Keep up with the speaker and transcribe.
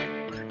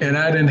And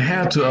I didn't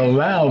have to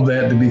allow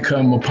that to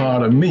become a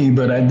part of me,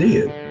 but I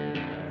did.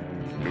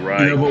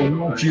 Right. But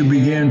once you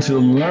begin to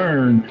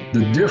learn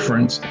the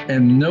difference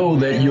and know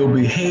that your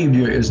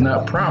behavior is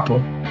not proper,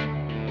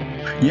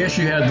 yes,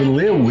 you have to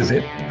live with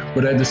it,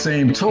 but at the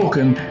same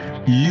token,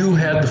 you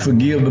have to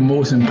forgive the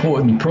most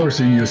important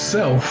person,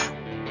 yourself.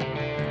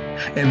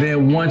 And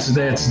then once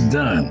that's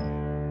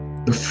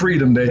done, the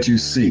freedom that you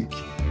seek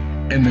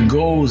and the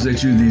goals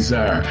that you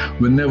desire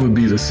will never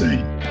be the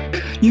same.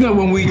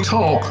 When we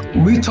talk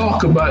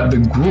about the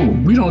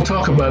group. We don't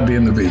talk about the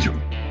individual.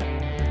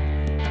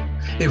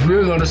 If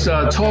we're going to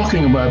start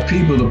talking about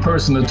people, the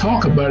person to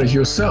talk about is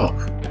yourself.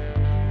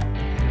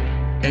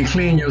 And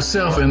clean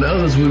yourself, and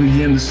others will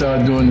begin to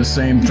start doing the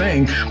same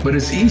thing. But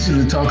it's easy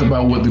to talk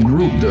about what the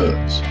group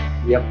does.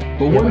 Yep.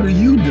 But what do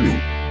you do?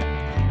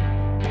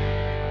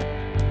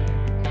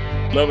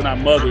 Loving our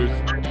mothers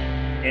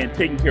and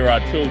taking care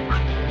of our children,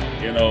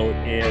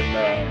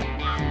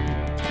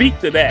 and speak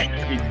to that,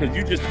 because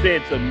you just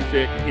said something. You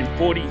said in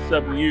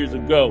 47 years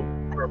ago,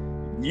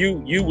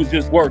 you was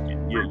just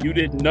working. You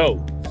didn't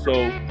know.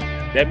 So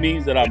that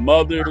means that our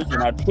mothers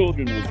and our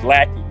children was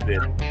lacking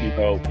then.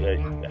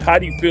 How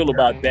do you feel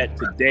about that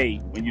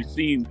today when you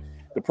see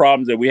the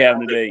problems that we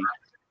have today?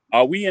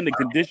 Are we in the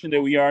condition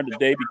that we are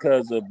today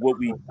because of what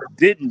we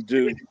didn't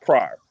do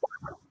prior?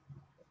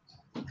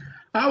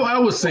 I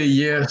would say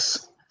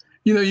yes.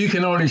 You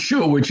can only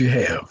show what you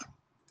have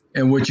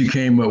and what you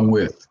came up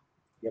with.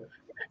 Yep.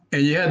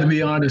 And you have to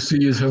be honest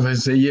to yourself and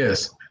say,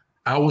 yes,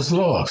 I was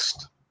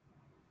lost.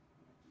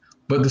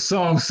 But the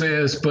song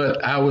says,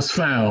 but I was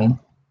found,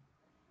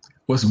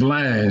 was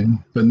blind,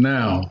 but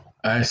now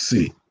I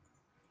see.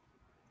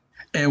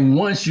 And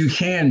once you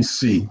can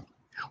see,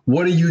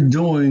 what are you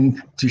doing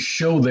to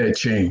show that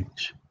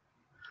change?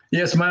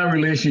 Yes, my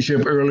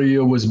relationship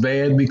earlier was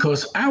bad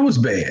because I was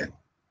bad.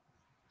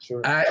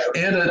 Sure. I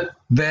entered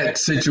that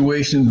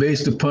situation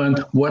based upon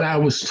what I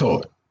was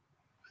taught.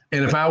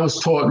 And if I was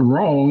taught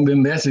wrong,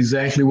 then that's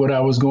exactly what I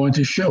was going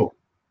to show.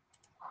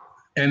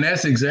 And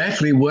that's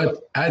exactly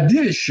what I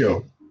did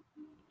show.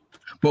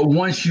 But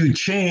once you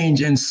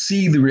change and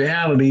see the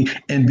reality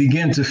and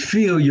begin to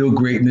feel your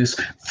greatness,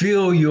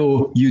 feel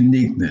your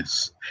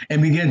uniqueness,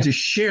 and begin to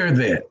share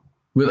that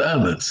with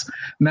others,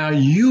 now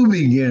you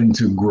begin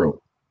to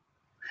grow.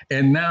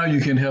 And now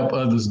you can help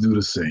others do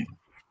the same.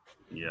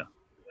 Yeah.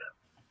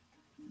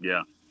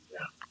 Yeah.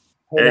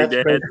 Well,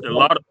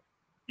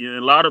 Hey,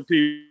 a lot of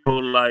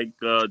people like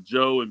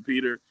Joe and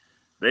Peter,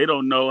 they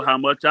don't know how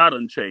much I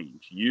done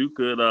changed. You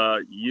could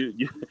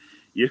you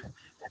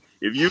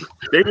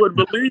they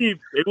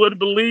wouldn't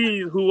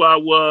believe who I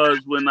was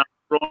when I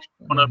was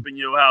growing up in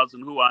your house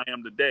and who I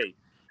am today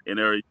and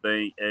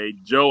everything. Hey,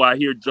 Joe, I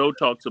hear Joe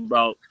talks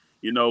about,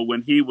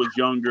 when he was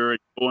younger and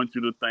going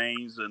through the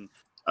things, and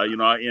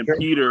and Sure.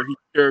 Peter, he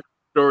shared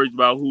stories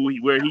about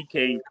where he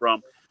came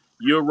from.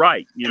 You're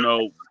right.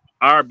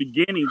 Our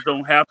beginnings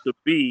don't have to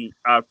be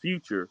our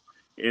future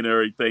and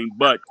everything,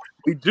 but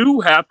we do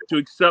have to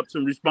accept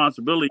some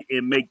responsibility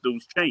and make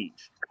those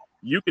change.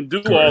 You can do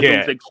all those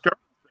Yeah. external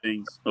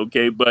things,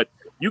 okay, but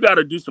you got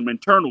to do some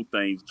internal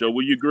things. Joe,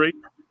 will you agree?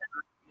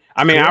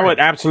 I mean, I Correct. would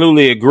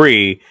absolutely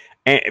agree.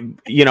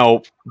 And,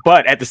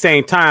 but at the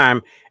same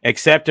time,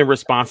 accepting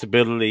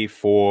responsibility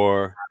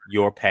for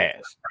your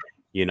past.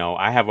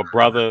 I have a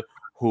brother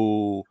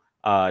who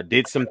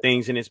did some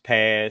things in his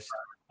past.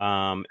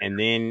 And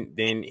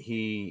then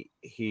he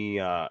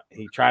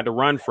tried to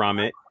run from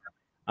it.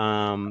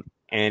 And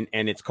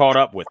it's caught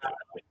up with him.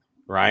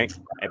 Right.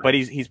 But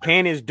he's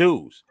paying his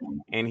dues,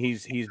 and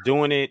he's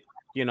doing it,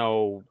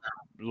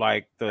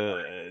 like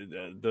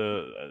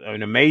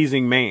an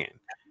amazing man.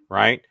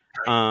 Right.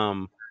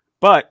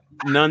 But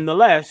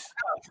nonetheless,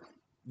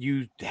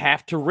 you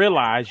have to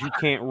realize you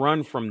can't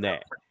run from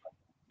that.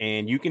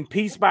 And you can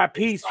piece by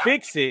piece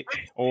fix it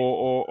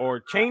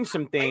or change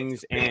some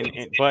things.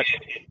 But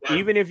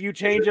even if you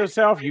change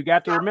yourself, you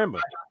got to remember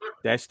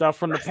that stuff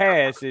from the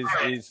past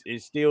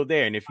is still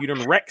there. And if you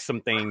done wreck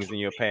some things in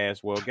your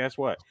past, well, guess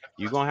what?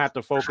 You're going to have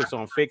to focus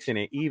on fixing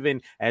it,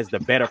 even as the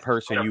better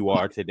person you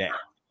are today.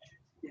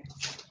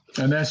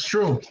 And that's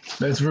true.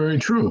 That's very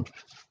true.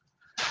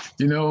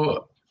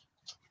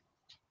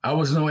 I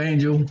was no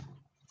angel.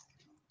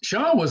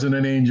 Sean wasn't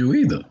an angel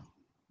either.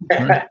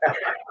 Right?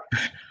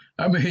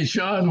 I mean,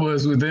 Sean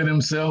was within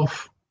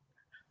himself.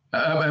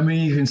 I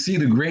mean, you can see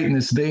the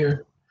greatness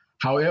there.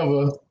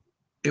 However,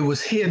 it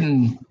was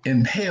hidden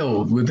and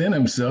held within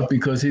himself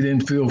because he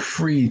didn't feel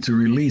free to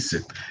release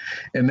it.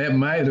 And that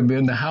might have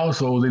been the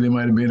household that he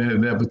might have been in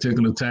at that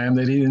particular time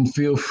that he didn't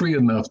feel free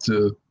enough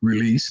to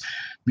release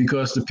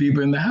because the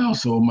people in the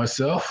household,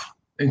 myself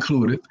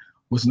included,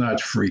 was not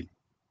free.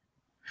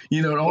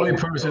 The only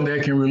person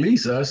that can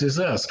release us is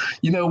us.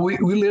 We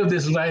live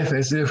this life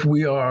as if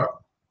we are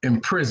in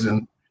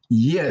prison,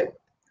 yet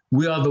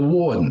we are the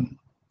warden.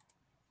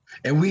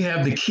 And we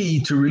have the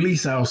key to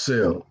release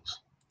ourselves.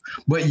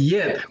 But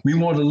yet we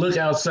want to look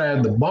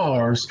outside the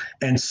bars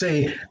and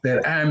say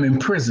that I'm in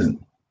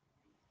prison.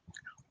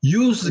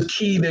 Use the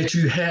key that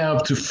you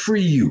have to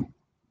free you.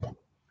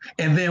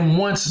 And then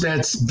once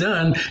that's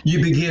done,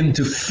 you begin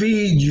to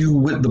feed you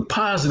with the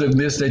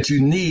positiveness that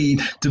you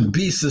need to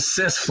be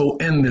successful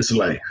in this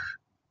life.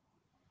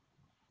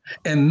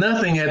 And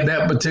nothing at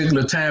that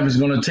particular time is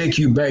going to take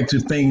you back to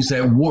things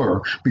that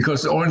were,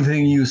 because the only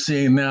thing you're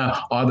seeing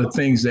now are the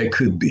things that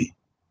could be.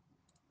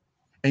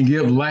 And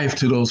give life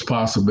to those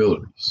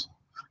possibilities.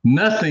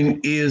 Nothing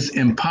is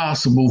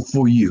impossible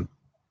for you.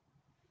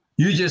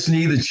 You just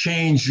need to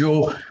change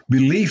your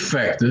belief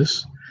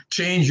factors,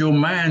 change your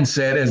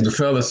mindset, as the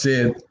fella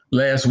said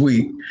last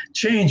week.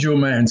 Change your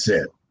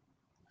mindset.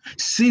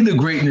 See the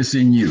greatness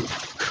in you.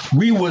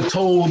 We were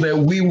told that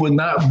we were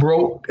not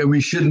broke and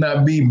we should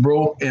not be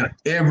broke, and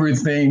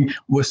everything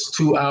was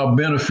to our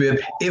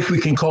benefit if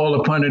we can call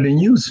upon it and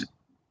use it.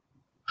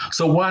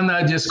 So why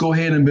not just go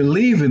ahead and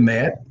believe in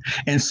that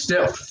and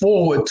step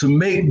forward to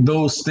make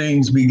those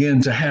things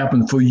begin to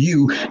happen for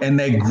you, and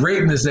that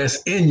greatness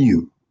that's in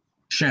you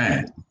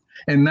shine.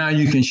 And now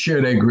you can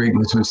share that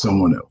greatness with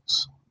someone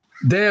else.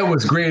 Dad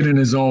was great in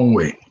his own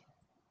way.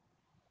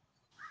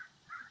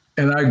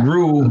 And I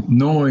grew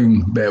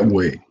knowing that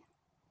way.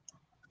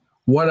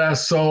 What I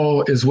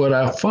saw is what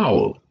I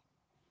followed.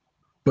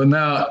 But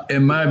now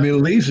in my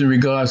beliefs in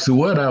regards to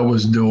what I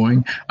was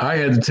doing, I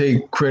had to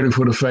take credit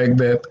for the fact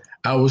that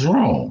I was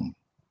wrong.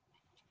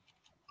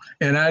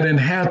 And I didn't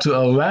have to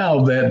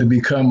allow that to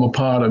become a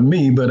part of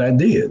me, but I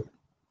did.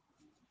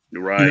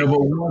 Right. But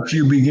once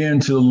you begin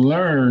to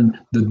learn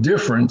the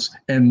difference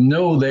and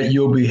know that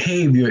your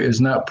behavior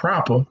is not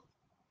proper,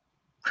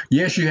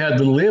 yes, you have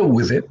to live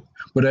with it,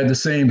 but at the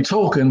same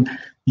token,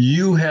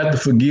 you have to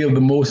forgive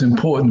the most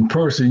important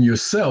person,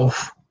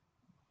 yourself.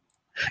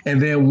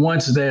 And then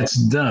once that's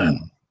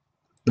done,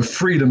 the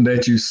freedom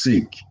that you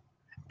seek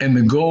and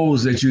the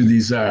goals that you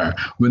desire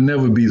will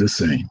never be the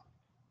same.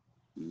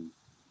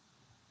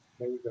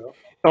 There you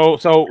go.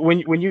 So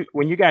when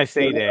you guys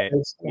say that,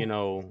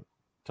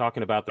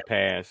 talking about the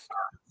past,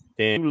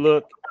 then you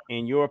look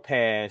in your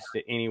past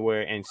to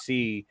anywhere and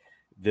see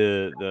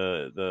the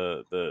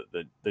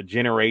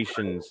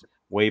generations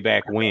way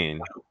back when,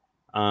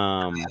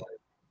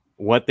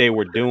 what they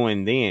were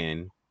doing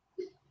then,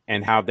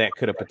 and how that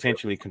could have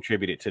potentially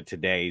contributed to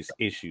today's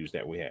issues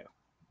that we have.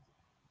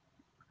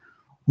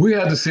 We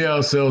have to see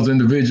ourselves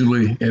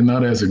individually and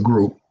not as a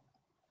group.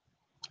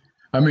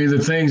 I mean, the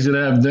things that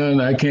I've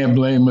done, I can't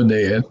blame my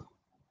dad.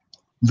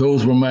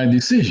 Those were my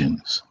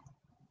decisions.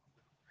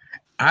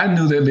 I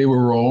knew that they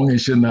were wrong and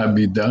should not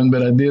be done,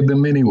 but I did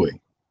them anyway.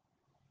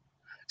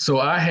 So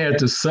I had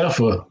to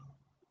suffer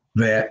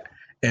that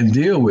and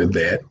deal with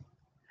that.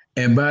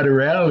 And by the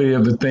reality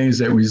of the things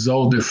that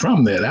resulted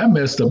from that, I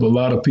messed up a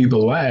lot of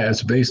people's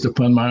lives based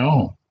upon my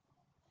own.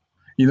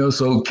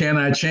 So can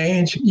I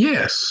change?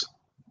 Yes.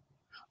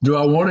 Do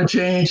I want to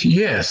change?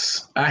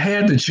 Yes. I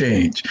had to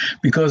change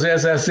because,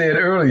 as I said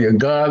earlier,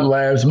 God's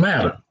lives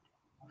matter.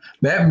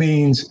 That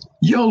means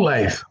your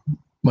life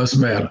must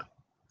matter.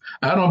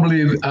 I don't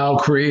believe our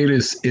Creator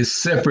is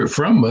separate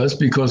from us,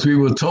 because we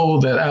were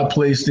told that I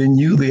placed in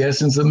you the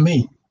essence of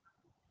me.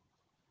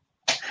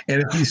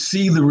 And if you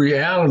see the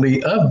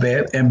reality of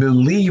that and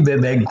believe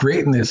that that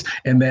greatness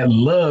and that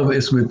love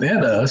is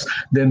within us,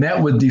 then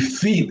that would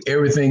defeat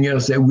everything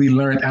else that we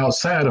learned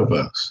outside of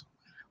us.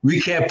 We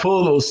can't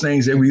pull those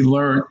things that we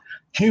learned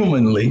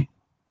humanly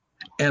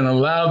and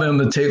allow them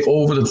to take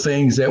over the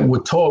things that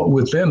were taught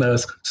within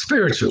us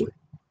spiritually.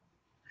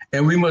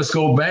 And we must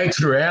go back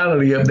to the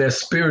reality of that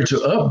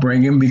spiritual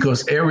upbringing,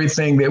 because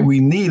everything that we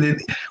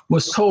needed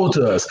was told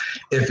to us.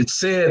 If it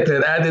said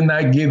that I did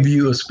not give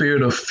you a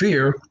spirit of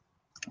fear,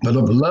 but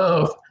of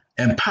love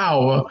and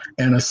power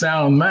and a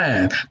sound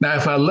mind. Now,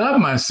 if I love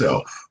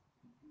myself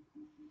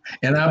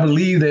and I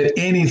believe that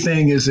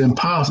anything is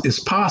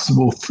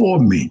possible for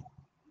me,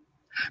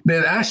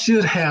 then I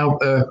should have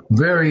a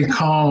very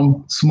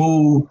calm,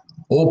 smooth,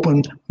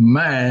 open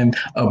mind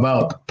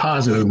about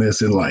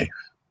positiveness in life.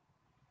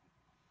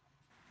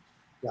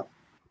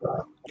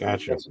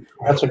 Gotcha.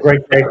 That's a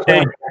great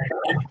point.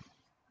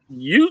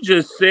 You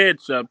just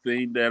said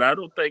something that I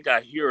don't think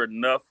I hear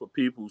enough of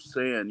people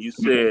saying. You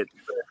said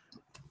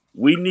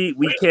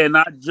we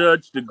cannot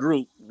judge the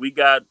group. We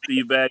got to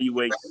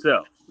evaluate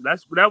self.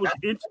 That was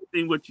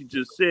interesting what you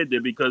just said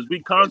there, because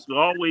we constantly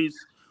always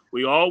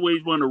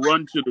want to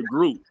run to the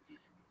group,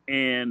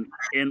 and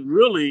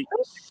really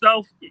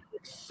self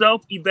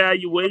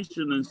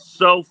evaluation and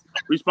self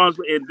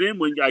responsibility. And then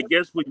when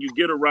you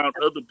get around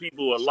other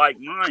people who are like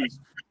minds,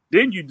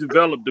 then you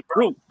develop the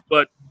group.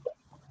 But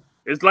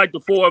it's like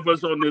the four of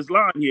us on this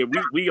line here.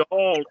 We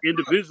all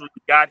individually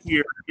got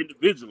here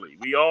individually.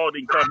 We all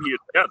didn't come here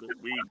together.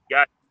 We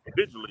got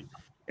individually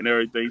and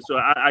everything. So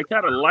I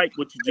kind of like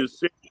what you just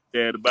said,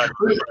 Dad, about.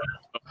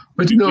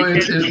 But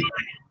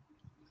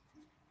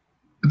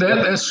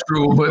that's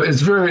true. But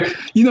it's very,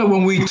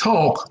 when we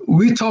talk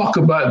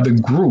about the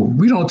group.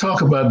 We don't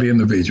talk about the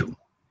individual.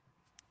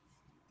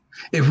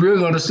 If we're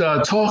going to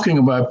start talking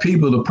about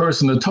people, the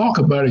person to talk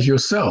about is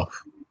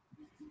yourself.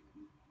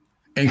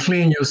 And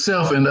clean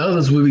yourself, and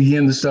others will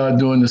begin to start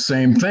doing the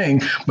same thing.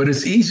 But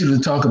it's easy to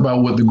talk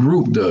about what the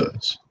group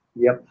does.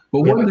 Yep.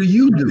 But what do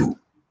you do?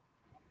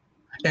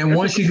 And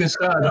once you can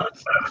start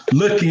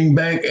looking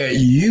back at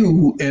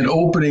you and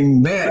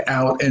opening that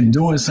out and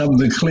doing something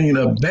to clean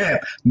up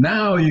that,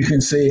 now you can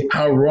say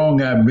how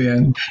wrong I've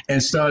been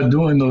and start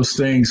doing those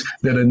things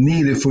that are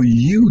needed for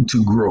you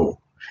to grow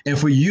and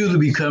for you to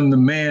become the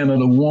man or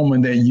the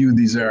woman that you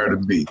desire to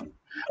be.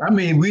 I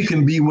mean, we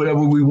can be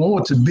whatever we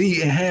want to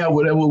be and have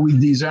whatever we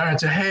desire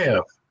to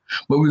have,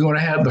 but we're going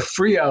to have to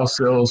free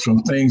ourselves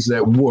from things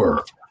that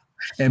were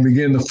and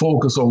begin to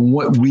focus on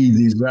what we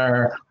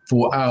desire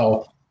for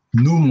our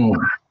new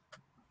moment,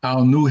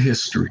 our new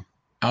history,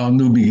 our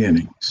new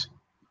beginnings.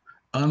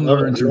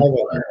 Unlearn to.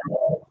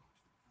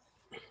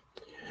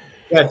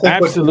 Yeah, I think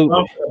Absolutely. what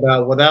you're talking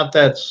about, without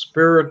that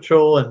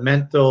spiritual and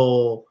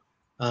mental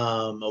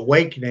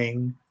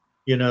awakening,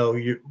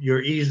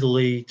 you're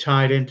easily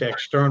tied into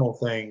external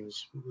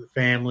things,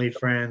 family,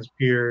 friends,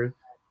 peers.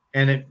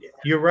 And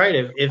you're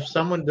right. If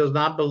someone does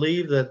not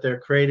believe that they're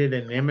created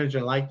in the image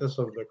and likeness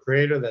of the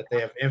Creator, that they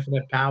have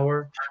infinite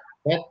power,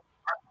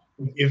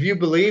 if you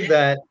believe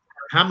that,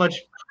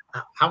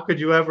 how could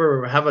you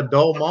ever have a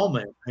dull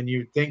moment and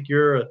you think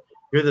you're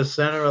the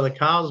center of the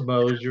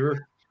cosmos? You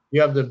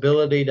have the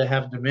ability to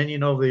have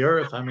dominion over the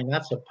earth. I mean,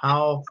 that's a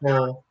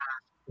powerful.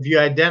 If you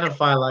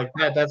identify like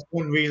that, that's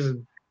one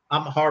reason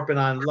I'm harping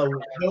on.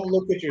 Don't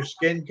look at your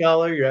skin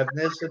color, your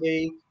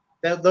ethnicity.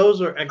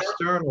 Those are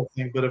external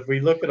things. But if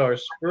we look at our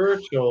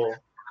spiritual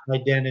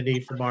identity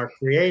from our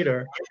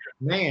Creator,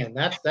 man,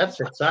 that's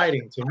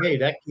exciting to me.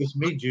 That keeps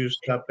me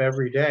juiced up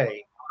every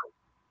day.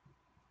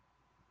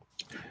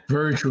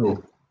 Very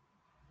true.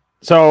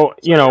 So,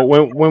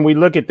 when we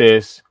look at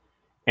this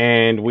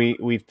and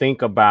we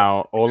think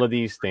about all of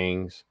these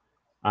things,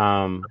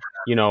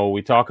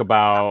 we talk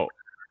about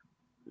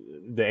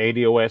the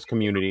ADOS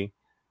community,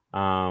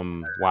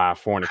 why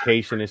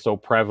fornication is so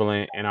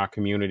prevalent in our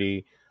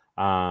community,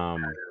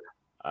 the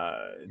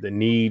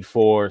need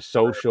for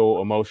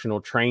social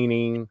emotional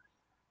training,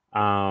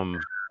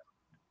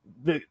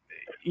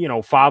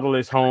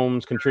 fatherless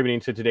homes contributing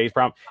to today's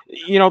problem.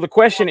 The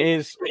question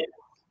is,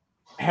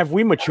 have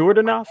we matured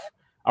enough?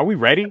 Are we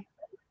ready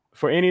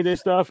for any of this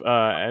stuff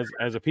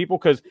as a people?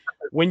 Because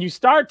when you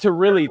start to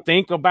really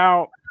think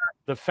about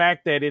the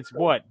fact that it's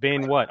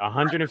been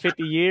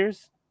 150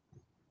 years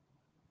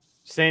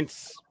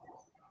since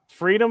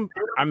freedom,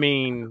 I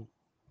mean,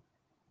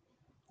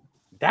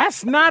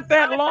 that's not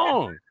that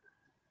long.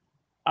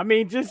 I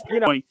mean, just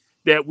that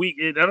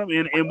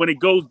and when it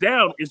goes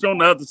down, it's on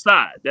the other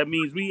side. That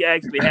means we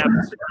actually have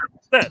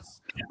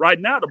success. Right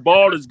now, the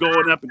ball is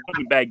going up and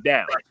coming back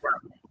down.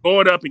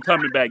 Going up and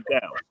coming back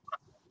down.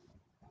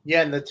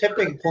 Yeah, and the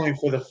tipping point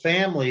for the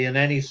family in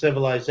any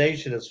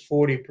civilization is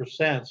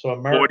 40%. So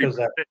America's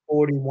 40%. At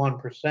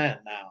 41%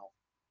 now.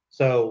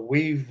 So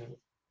we've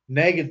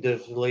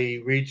negatively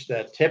reached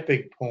that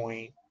tipping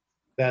point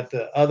that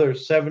the other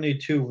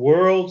 72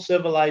 world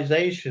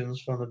civilizations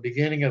from the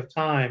beginning of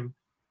time,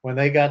 when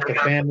they got the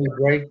family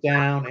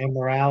breakdown,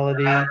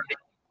 immorality,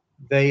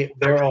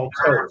 they're all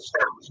toast.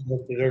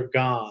 They're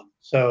gone.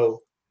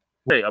 So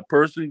a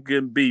person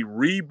can be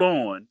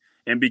reborn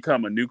and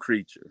become a new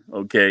creature.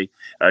 Okay,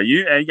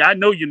 I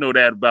know you know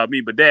that about me,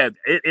 but Dad,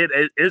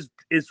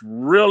 it's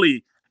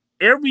really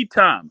every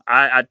time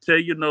I tell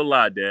you no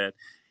lie, Dad,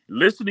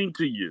 listening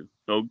to you,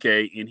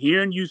 okay, and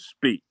hearing you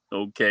speak,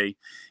 okay,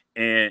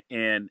 and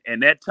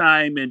that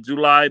time in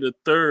July the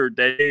 3rd,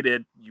 that day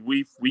that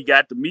we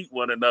got to meet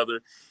one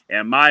another,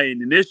 and my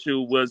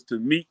initial was to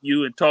meet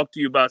you and talk to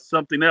you about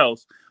something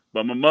else,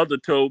 but my mother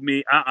told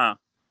me, and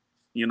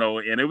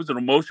it was an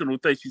emotional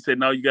thing. She said,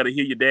 no, you got to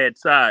hear your dad's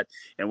side.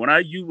 And when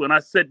I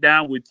sat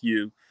down with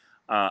you,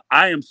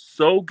 I am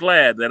so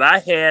glad that I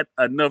had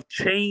enough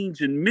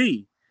change in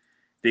me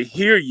to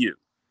hear you,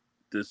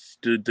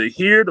 to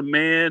hear the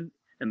man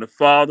and the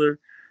father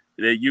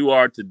that you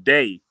are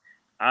today.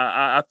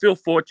 I feel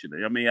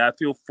fortunate. I mean, I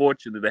feel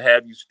fortunate to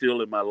have you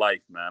still in my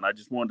life, man. I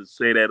just wanted to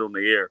say that on the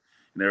air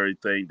and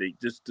everything.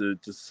 Just to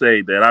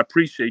say that I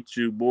appreciate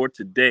you more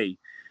today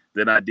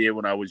than I did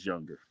when I was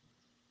younger.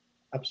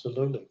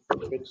 Absolutely.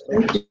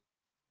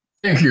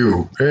 Thank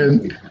you.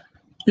 And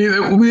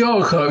we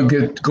all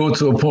go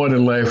to a point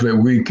in life that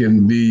we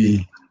can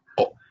be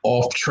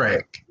off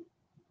track.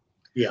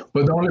 Yeah.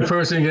 But the only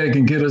person that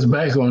can get us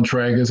back on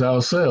track is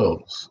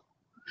ourselves.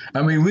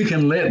 I mean, we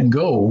can let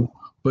go,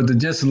 but to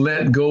just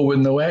let go with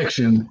no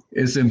action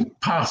is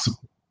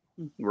impossible.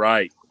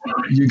 Right.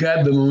 You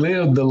got to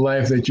live the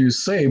life that you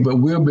say, but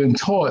we've been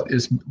taught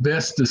it's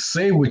best to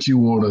say what you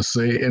want to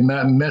say and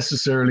not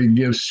necessarily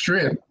give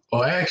strength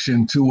or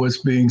action to what's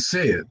being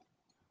said.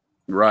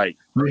 Right.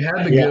 We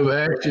had to give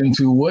action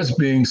to what's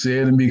being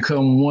said and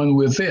become one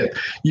with it.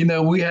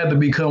 We had to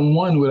become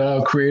one with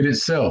our created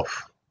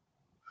self.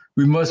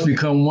 We must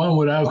become one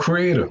with our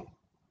Creator.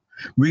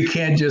 We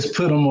can't just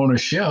put them on a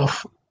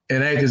shelf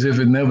and act as if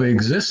it never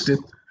existed.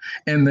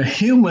 And the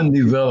human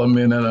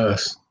development in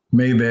us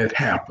made that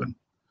happen.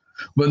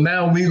 But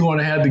now we're going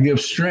to have to give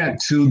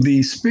strength to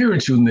the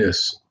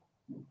spiritualness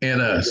in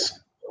us.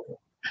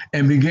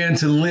 and begin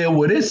to live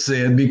what it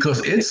said,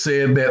 because it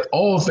said that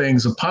all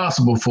things are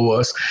possible for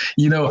us,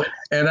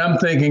 and I'm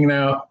thinking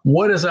now,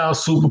 what is our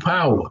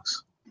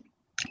superpowers?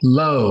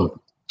 Love,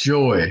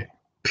 joy,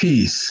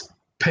 peace,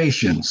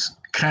 patience,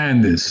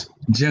 kindness,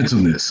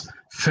 gentleness,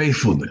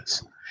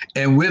 faithfulness.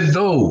 And with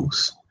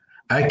those,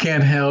 I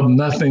can't have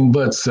nothing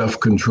but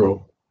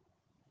self-control.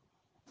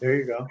 There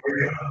you go.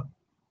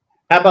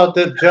 How about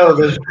this, Joe?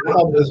 This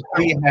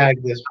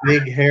BHAG, this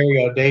big,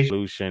 hairy, audacious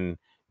solution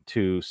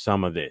to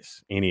some of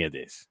this, any of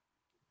this?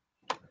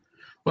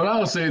 Well,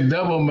 I'll say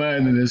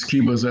double-mindedness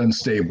keep us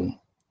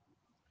unstable.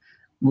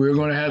 We're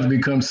going to have to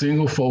become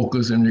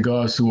single-focused in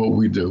regards to what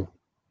we do.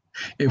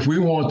 If we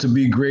want to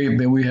be great,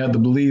 then we have to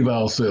believe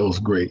ourselves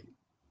great.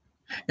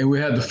 And we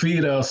have to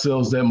feed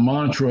ourselves that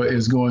mantra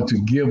is going to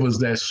give us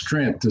that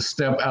strength to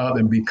step out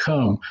and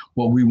become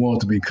what we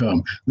want to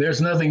become. There's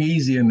nothing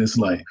easy in this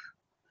life.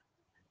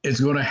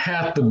 It's going to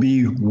have to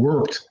be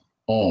worked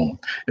on.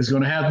 It's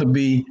going to have to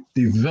be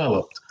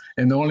developed.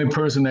 And the only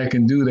person that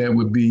can do that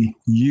would be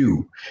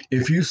you.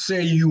 If you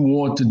say you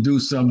want to do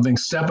something,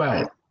 step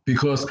out.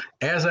 Because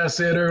as I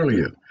said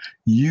earlier,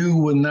 you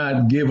were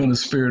not given a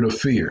spirit of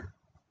fear,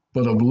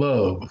 but of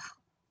love,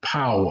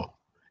 power,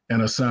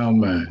 and a sound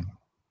mind.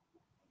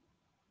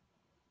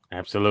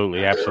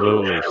 Absolutely,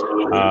 absolutely.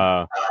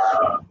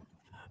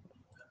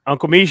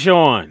 Uncle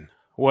Meshon,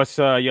 what's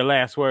your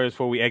last words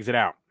before we exit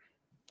out?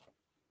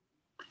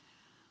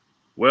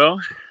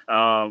 Well,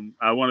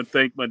 I want to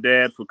thank my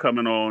dad for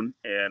coming on,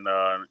 and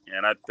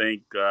I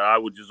think I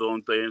would just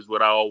own things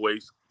what I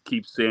always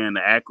keep saying,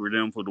 the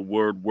acronym for the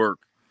word work.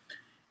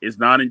 It's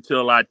not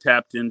until I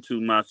tapped into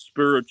my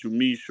spiritual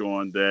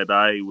Meshon that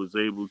I was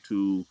able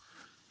to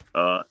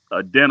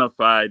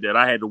identify that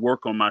I had to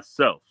work on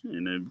myself.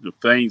 And the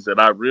things that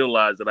I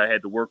realized that I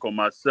had to work on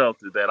myself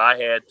is that I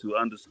had to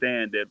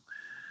understand that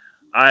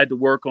I had to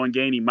work on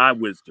gaining my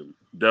wisdom,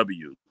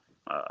 W.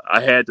 I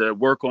had to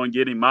work on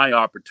getting my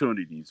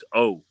opportunities,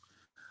 O.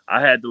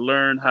 I had to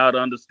learn how to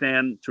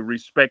understand to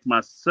respect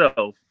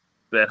myself.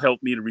 That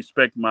helped me to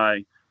respect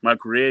my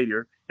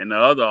creator. And the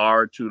other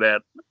R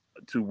to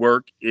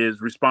work is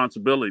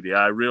responsibility.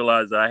 I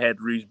realized I had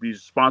to be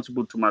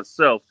responsible to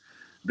myself.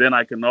 Then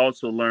I can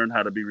also learn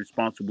how to be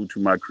responsible to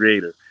my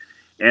creator.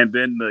 And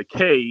then the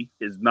K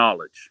is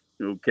knowledge.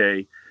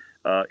 Okay.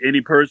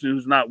 Any person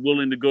who's not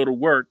willing to go to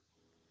work,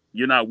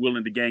 you're not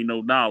willing to gain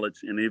no knowledge.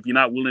 And if you're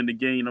not willing to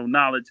gain no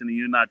knowledge, and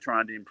you're not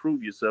trying to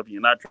improve yourself,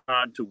 you're not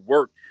trying to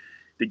work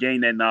to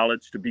gain that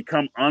knowledge, to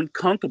become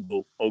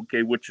uncomfortable,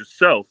 okay, with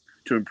yourself,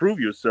 to improve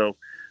yourself,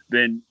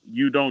 then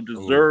you don't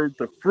deserve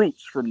the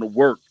fruits from the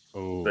work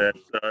that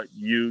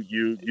you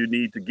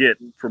need to get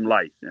from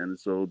life. And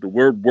so the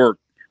word work,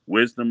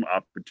 wisdom,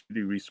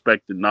 opportunity,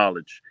 respect, and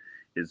knowledge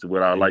is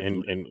what I like.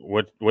 And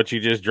what you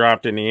just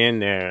dropped in the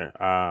end there,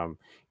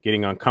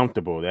 getting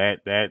uncomfortable,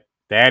 that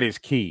is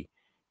key,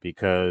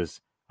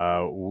 because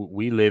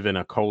we live in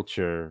a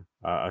culture,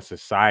 a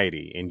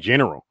society in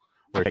general,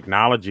 where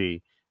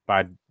technology,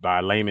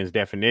 by layman's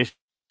definition,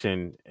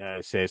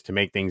 says to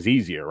make things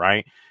easier,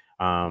 right?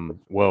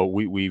 Well,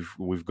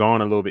 we've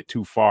gone a little bit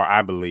too far,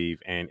 I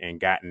believe, and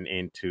gotten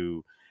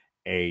into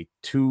a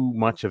too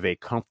much of a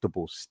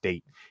comfortable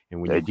state.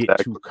 And when you get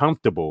too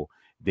comfortable,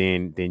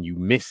 then you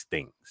miss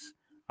things.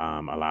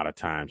 A lot of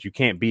times you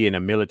can't be in a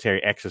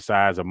military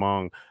exercise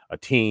among a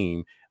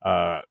team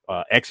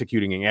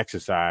executing an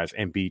exercise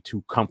and be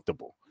too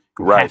comfortable.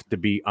 You have to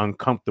be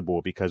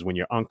uncomfortable, because when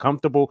you're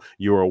uncomfortable,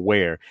 you're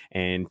aware.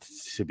 And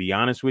to be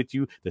honest with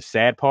you, the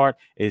sad part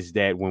is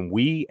that when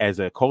we as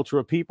a culture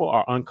of people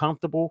are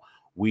uncomfortable,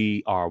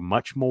 we are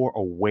much more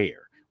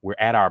aware. We're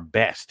at our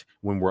best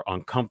when we're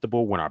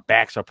uncomfortable, when our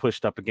backs are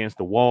pushed up against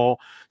the wall.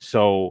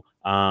 So,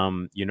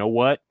 you know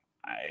what?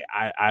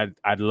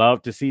 I'd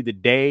love to see the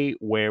day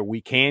where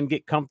we can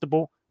get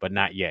comfortable, but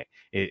not yet.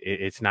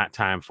 It's not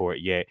time for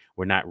it yet.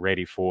 We're not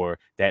ready for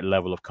that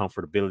level of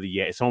comfortability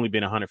yet. It's only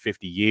been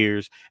 150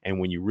 years. And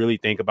when you really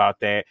think about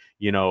that,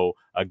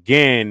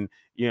 again,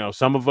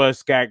 some of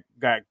us got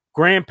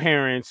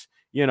grandparents,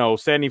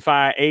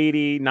 75,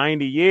 80,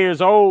 90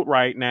 years old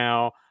right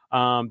now,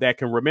 that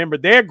can remember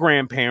their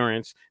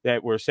grandparents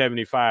that were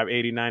 75,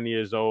 80, 90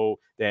 years old,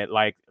 that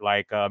like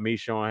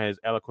Meshon has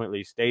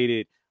eloquently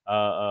stated,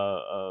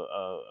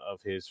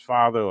 of his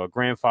father or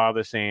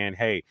grandfather saying,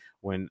 hey,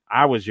 when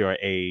I was your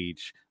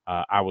age,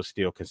 I was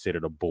still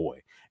considered a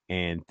boy.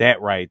 And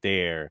that right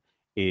there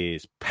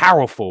is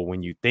powerful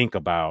when you think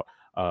about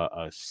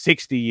a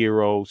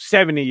 60-year-old,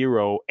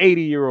 70-year-old,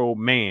 80-year-old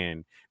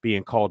man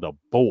being called a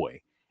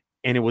boy.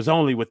 And it was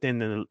only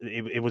within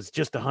it was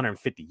just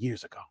 150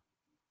 years ago.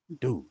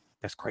 Dude,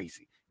 that's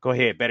crazy. Go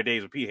ahead. Better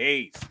Days with P.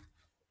 Hayes.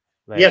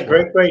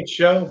 Great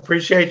show.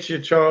 Appreciate you,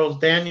 Charles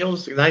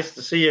Daniels. Nice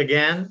to see you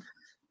again.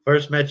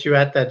 First met you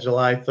at that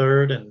July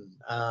 3rd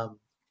and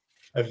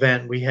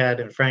event we had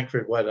in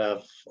Frankfurt.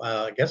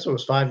 I guess it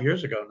was 5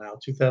 years ago now,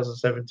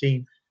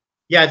 2017.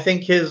 Yeah, I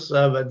think his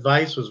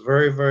advice was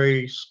very,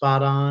 very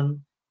spot on.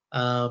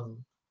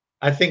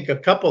 I think a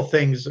couple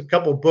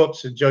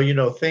books, and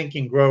Joe, Think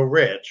and Grow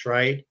Rich,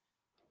 right?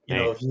 You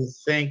know, if you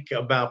think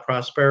about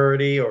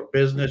prosperity or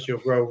business, you'll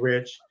grow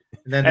rich.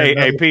 And then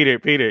hey,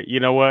 Peter, you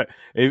know what?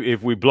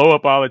 If we blow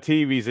up all the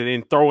TVs and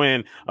then throw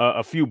in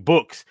a few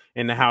books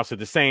in the house at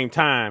the same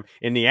time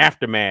in the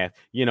aftermath,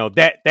 you know,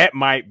 that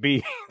might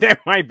be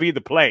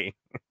the play.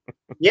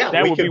 Yeah,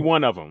 that would be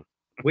one of them.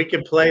 We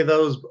could play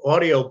those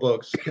audio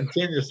books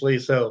continuously.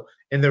 So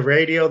in the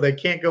radio, they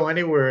can't go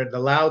anywhere. The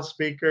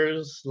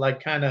loudspeakers,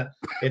 like kind of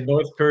in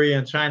North Korea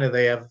and China,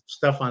 they have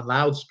stuff on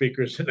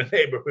loudspeakers in the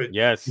neighborhood.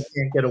 Yes, you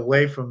can't get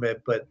away from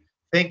it. But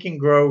Think and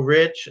Grow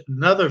Rich.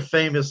 Another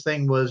famous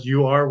thing was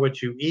you are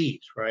what you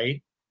eat,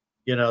 right?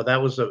 You know,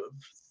 that was a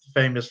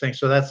famous thing.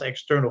 So that's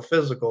external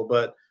physical.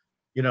 But,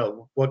 you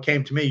know, what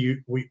came to me,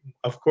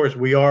 of course,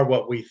 we are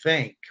what we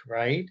think,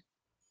 right?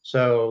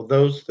 So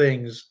those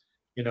things,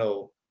 you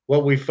know,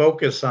 what we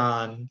focus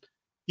on,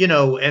 you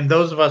know, and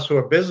those of us who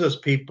are business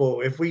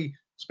people, if we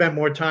spend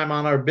more time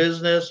on our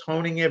business,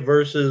 honing it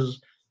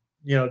versus,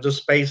 you know,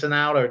 just spacing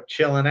out or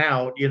chilling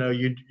out, you know,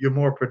 you're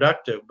more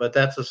productive. But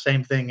that's the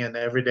same thing in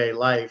everyday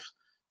life.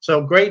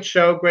 So great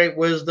show, great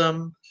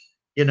wisdom.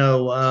 You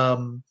know,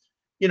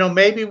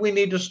 maybe we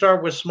need to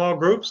start with small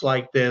groups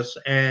like this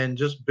and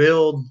just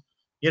build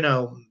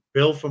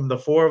from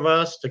the four of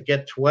us to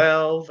get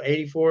 12,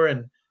 84.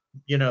 And,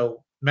 you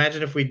know,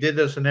 imagine if we did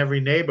this in every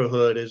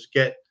neighborhood, is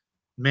get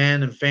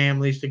men and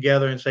families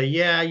together and say,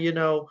 yeah, you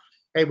know,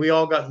 hey,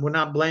 we're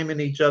not blaming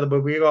each other,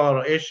 but we all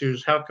have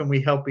issues. How can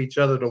we help each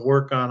other to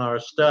work on our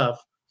stuff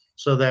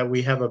so that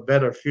we have a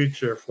better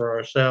future for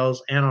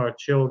ourselves and our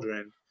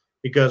children?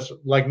 Because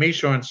like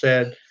Mishorn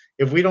said,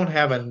 if we don't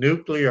have a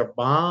nuclear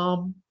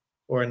bomb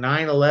or a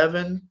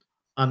 9/11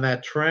 on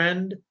that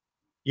trend,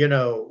 you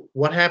know,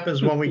 what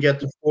happens when we get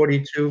to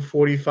 42,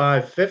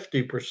 45,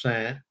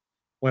 50%,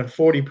 when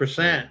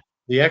 40%,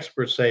 the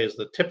experts say, is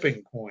the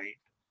tipping point?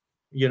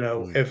 You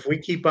know, if we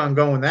keep on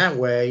going that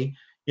way,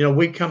 you know,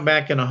 we come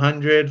back in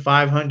 100,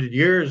 500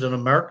 years in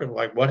America,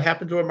 like what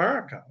happened to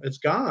America? It's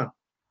gone.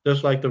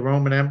 Just like the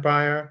Roman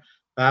Empire,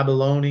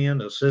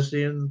 Babylonian,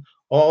 Assyrian,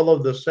 all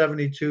of the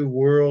 72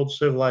 world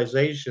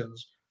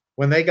civilizations,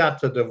 when they got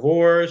to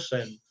divorce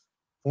and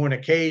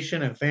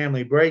fornication and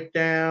family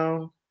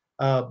breakdown,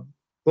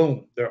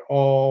 boom, they're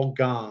all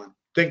gone.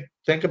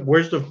 Think of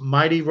where's the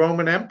mighty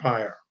Roman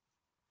Empire?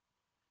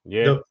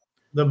 Yeah.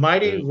 The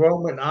mighty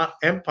Roman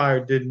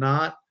Empire did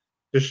not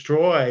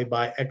destroy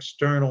by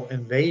external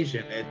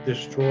invasion. It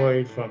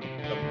destroyed from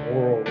the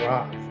moral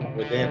rot from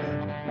within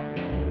it.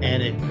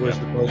 And it was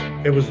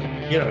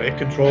it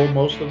controlled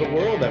most of the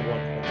world at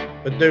one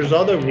point. But there's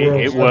other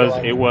worlds.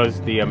 It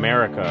was the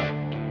America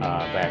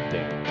back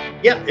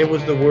then. Yeah, it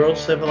was the world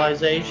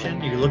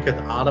civilization. You look at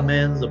the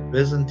Ottomans, the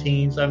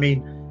Byzantines. I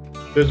mean,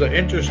 there's an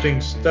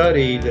interesting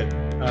study that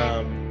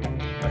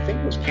I think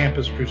it was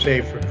Campus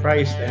Crusade for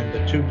Christ, and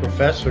the two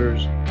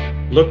professors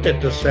looked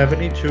at the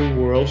 72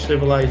 world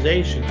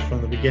civilizations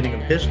from the beginning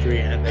of history,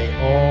 and they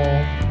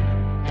all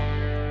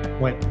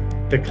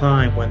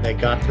declined when they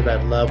got to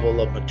that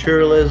level of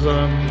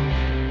materialism,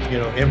 you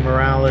know,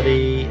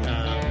 immorality,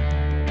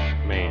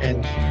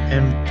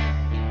 and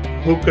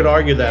who could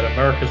argue that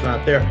America's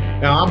not there?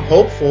 Now I'm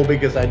hopeful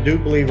because I do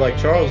believe, like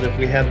Charles, if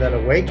we have that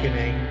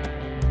awakening,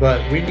 but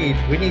we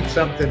need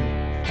something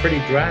pretty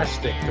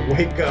drastic to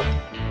wake up.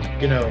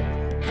 You know,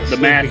 the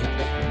masses.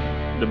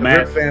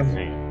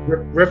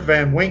 Rip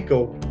Van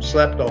Winkle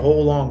slept a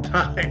whole long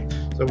time,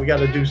 so we got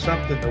to do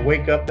something to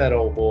wake up that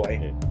old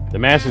boy. The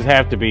masses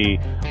have to be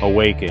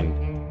awakened,